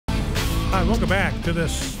Hi, welcome back to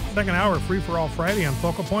this second hour of Free for All Friday on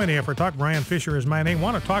Focal Point. After Talk, Brian Fisher is my name. I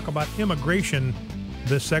want to talk about immigration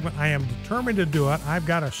this segment. I am determined to do it. I've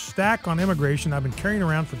got a stack on immigration I've been carrying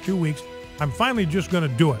around for 2 weeks. I'm finally just going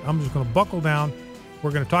to do it. I'm just going to buckle down.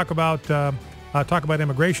 We're going to talk about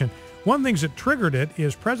immigration. One of the things that triggered it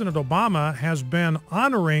is President Obama has been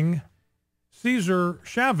honoring Cesar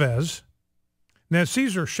Chavez. Now,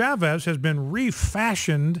 Cesar Chavez has been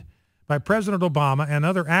refashioned by President Obama and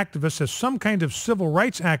other activists as some kind of civil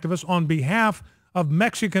rights activist on behalf of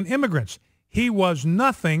Mexican immigrants. He was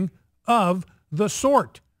nothing of the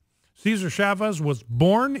sort. Cesar Chavez was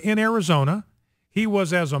born in Arizona. He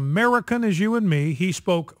was as American as you and me. He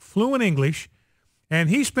spoke fluent English, and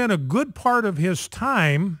he spent a good part of his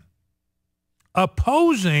time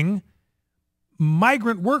opposing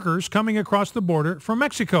migrant workers coming across the border from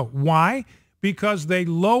Mexico. Why? Because they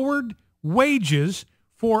lowered wages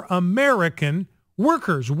for American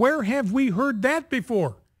workers. Where have we heard that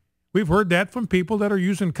before? We've heard that from people that are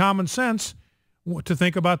using common sense to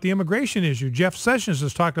think about the immigration issue. Jeff Sessions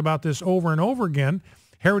has talked about this over and over again.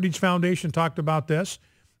 Heritage Foundation talked about this.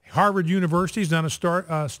 Harvard University's done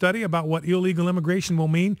a study about what illegal immigration will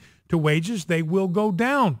mean to wages. They will go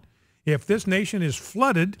down. If this nation is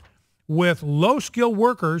flooded with low-skilled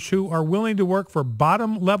workers who are willing to work for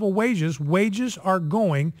bottom-level wages, wages are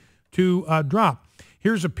going to drop.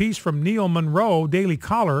 Here's a piece from Neil Monroe, Daily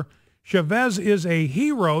Caller. Chavez is a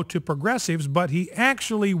hero to progressives, but he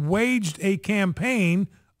actually waged a campaign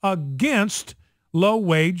against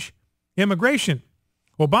low-wage immigration.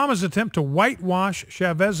 Obama's attempt to whitewash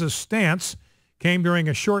Chavez's stance came during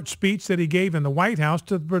a short speech that he gave in the White House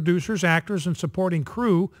to the producers, actors, and supporting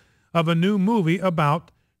crew of a new movie about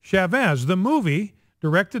Chavez. The movie,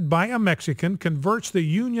 directed by a Mexican, converts the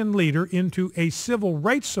union leader into a civil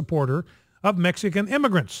rights supporter of Mexican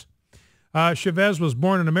immigrants. Chavez was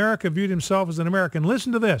born in America, viewed himself as an American.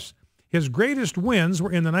 Listen to this. His greatest wins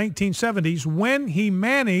were in the 1970s when he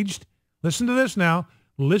managed, listen to this now,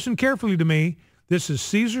 listen carefully to me. This is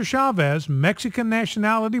Cesar Chavez, Mexican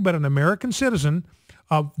nationality, but an American citizen,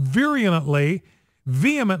 vehemently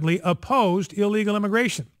opposed illegal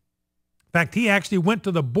immigration. In fact, he actually went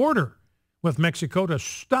to the border with Mexico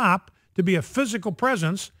to be a physical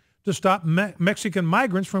presence to stop Mexican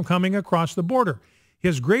migrants from coming across the border.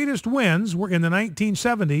 His greatest wins were in the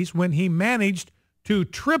 1970s when he managed to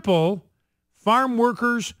triple farm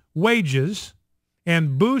workers' wages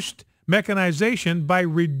and boost mechanization by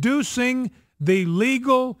reducing the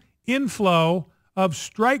legal inflow of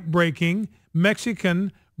strike-breaking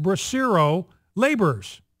Mexican bracero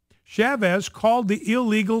laborers. Chavez called the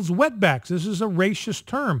illegals wetbacks. This is a racist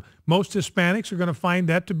term. Most Hispanics are going to find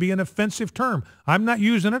that to be an offensive term. I'm not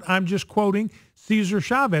using it. I'm just quoting Cesar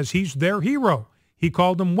Chavez. He's their hero. He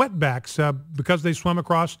called them wetbacks because they swim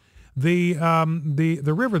across the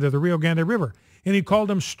river, the Rio Grande River. And he called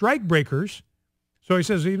them strike breakers. So he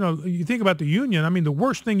says, you think about the union. I mean, the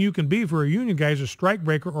worst thing you can be for a union guy is a strike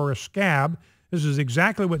breaker or a scab. This is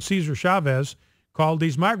exactly what Cesar Chavez called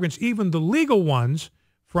these migrants, even the legal ones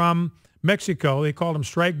from Mexico. They called them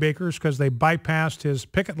strike breakers because they bypassed his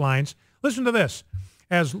picket lines. Listen to this.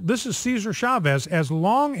 This is Cesar Chavez. As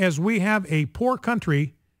long as we have a poor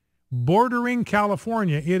country bordering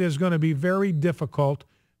California, it is going to be very difficult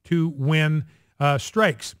to win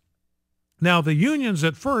strikes. Now, the unions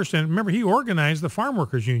at first, and remember, he organized the Farm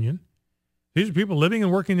Workers Union. These are people living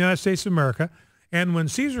and working in the United States of America. And when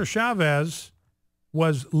Cesar Chavez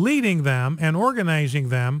was leading them and organizing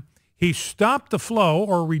them, he stopped the flow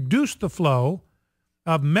or reduced the flow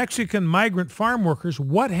of Mexican migrant farm workers.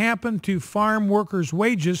 What happened to farm workers'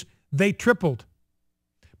 wages? They tripled.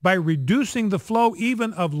 By reducing the flow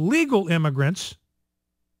even of legal immigrants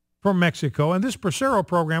from Mexico, and this Bracero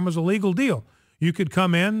program was a legal deal. You could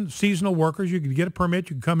come in, seasonal workers, you could get a permit,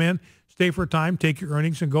 you could come in, stay for a time, take your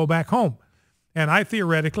earnings, and go back home. And I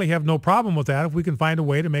theoretically have no problem with that if we can find a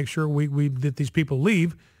way to make sure that these people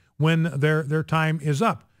leave when their time is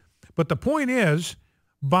up. But the point is,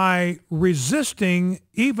 by resisting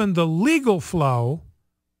even the legal flow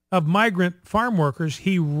of migrant farm workers,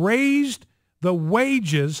 he raised the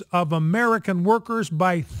wages of American workers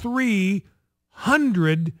by 300%.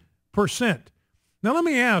 Now, let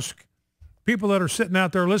me ask people that are sitting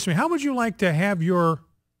out there listening, how would you like to have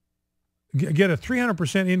get a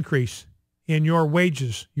 300% increase in your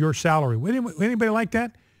wages, your salary? Would anybody like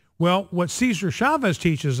that? Well, what Cesar Chavez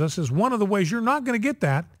teaches us is one of the ways you're not going to get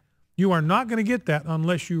that. You are not going to get that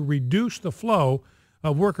unless you reduce the flow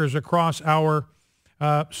of workers across our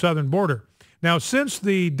southern border. Now, since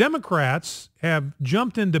the Democrats have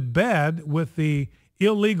jumped into bed with the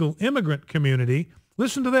illegal immigrant community,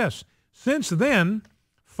 listen to this. Since then,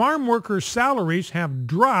 farm workers' salaries have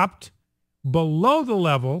dropped below the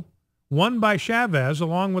level won by Chavez,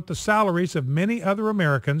 along with the salaries of many other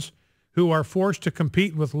Americans who are forced to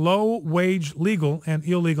compete with low-wage legal and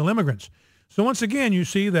illegal immigrants. So once again, you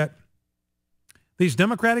see that these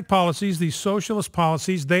democratic policies, these socialist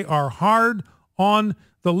policies, they are hard on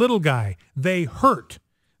the little guy. They hurt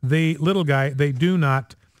the little guy. They do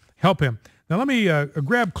not help him. Now let me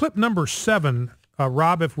grab clip number 7,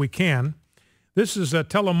 Rob, if we can. This is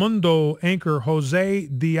Telemundo anchor Jose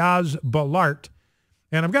Diaz-Balart.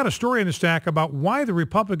 And I've got a story in the stack about why the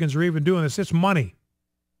Republicans are even doing this. It's money.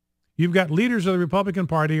 You've got leaders of the Republican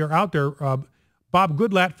Party are out there. Bob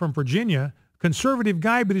Goodlatte from Virginia, conservative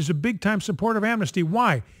guy, but he's a big-time supporter of amnesty.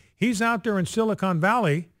 Why? He's out there in Silicon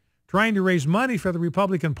Valley trying to raise money for the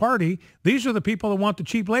Republican Party. These are the people that want the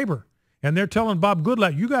cheap labor. And they're telling Bob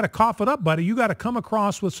Goodlatte, you got to cough it up, buddy. You got to come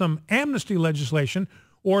across with some amnesty legislation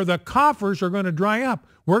or the coffers are going to dry up.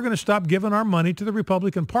 We're going to stop giving our money to the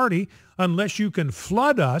Republican Party unless you can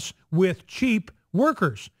flood us with cheap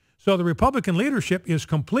workers. So the Republican leadership is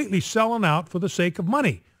completely selling out for the sake of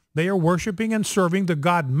money. They are worshiping and serving the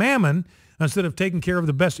god Mammon instead of taking care of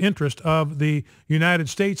the best interest of the United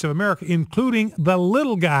States of America, including the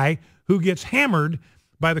little guy who gets hammered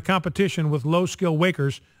by the competition with low-skilled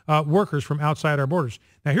workers from outside our borders.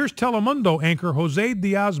 Now, here's Telemundo anchor Jose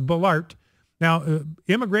Diaz-Balart. Now,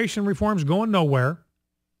 immigration reform's going nowhere,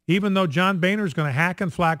 even though John Boehner is going to hack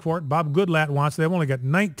and flack for it. Bob Goodlatte wants it. They've only got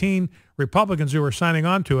 19 Republicans who are signing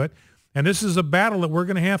on to it. And this is a battle that we're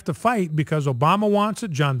going to have to fight because Obama wants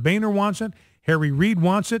it, John Boehner wants it, Harry Reid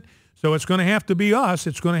wants it. So it's going to have to be us.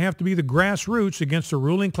 It's going to have to be the grassroots against the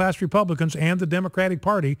ruling class Republicans and the Democratic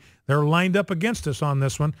Party. They're lined up against us on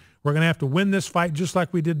this one. We're going to have to win this fight just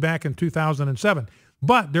like we did back in 2007.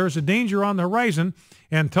 But there's a danger on the horizon,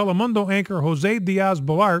 and Telemundo anchor Jose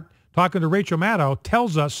Diaz-Balart, talking to Rachel Maddow,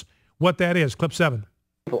 tells us what that is. Clip 7.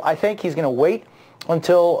 I think he's going to wait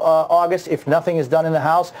until August. If nothing is done in the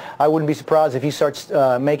House, I wouldn't be surprised if he starts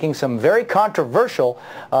making some very controversial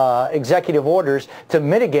executive orders to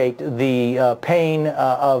mitigate the pain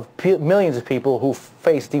of millions of people who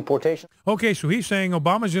face deportation. Okay, so he's saying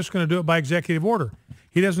Obama's just going to do it by executive order.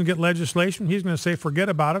 He doesn't get legislation. He's going to say, forget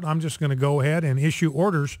about it. I'm just going to go ahead and issue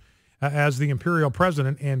orders as the imperial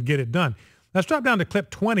president and get it done. Let's drop down to clip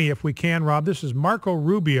 20 if we can, Rob. This is Marco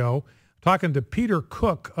Rubio talking to Peter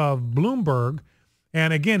Cook of Bloomberg.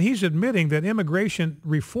 And again, he's admitting that immigration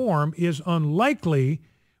reform is unlikely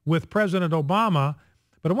with President Obama.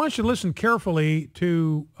 But I want you to listen carefully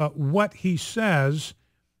to what he says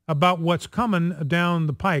about what's coming down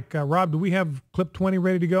the pike. Rob, do we have clip 20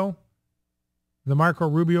 ready to go? The Marco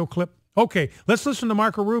Rubio clip? Okay, let's listen to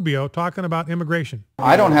Marco Rubio talking about immigration.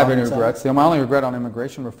 I don't have any regrets. My only regret on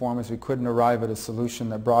immigration reform is we couldn't arrive at a solution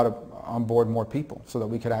that brought on board more people so that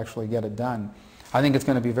we could actually get it done. I think it's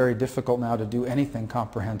going to be very difficult now to do anything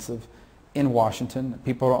comprehensive in Washington.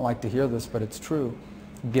 People don't like to hear this, but it's true,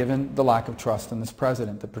 given the lack of trust in this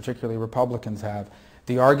president that particularly Republicans have.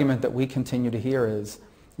 The argument that we continue to hear is,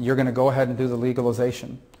 you're going to go ahead and do the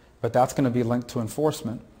legalization, but that's going to be linked to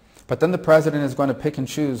enforcement. But then the president is going to pick and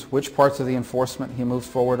choose which parts of the enforcement he moves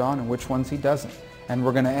forward on and which ones he doesn't. And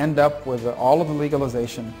we're going to end up with all of the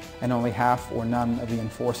legalization and only half or none of the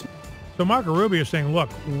enforcement. So Marco Rubio is saying, look,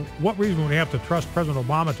 what reason would we have to trust President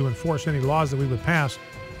Obama to enforce any laws that we would pass?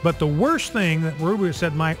 But the worst thing that Rubio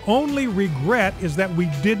said, my only regret is that we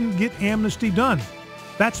didn't get amnesty done.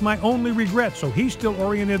 That's my only regret. So he's still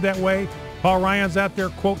oriented that way. Paul Ryan's out there,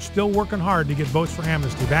 quote, still working hard to get votes for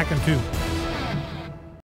amnesty. Back in 2.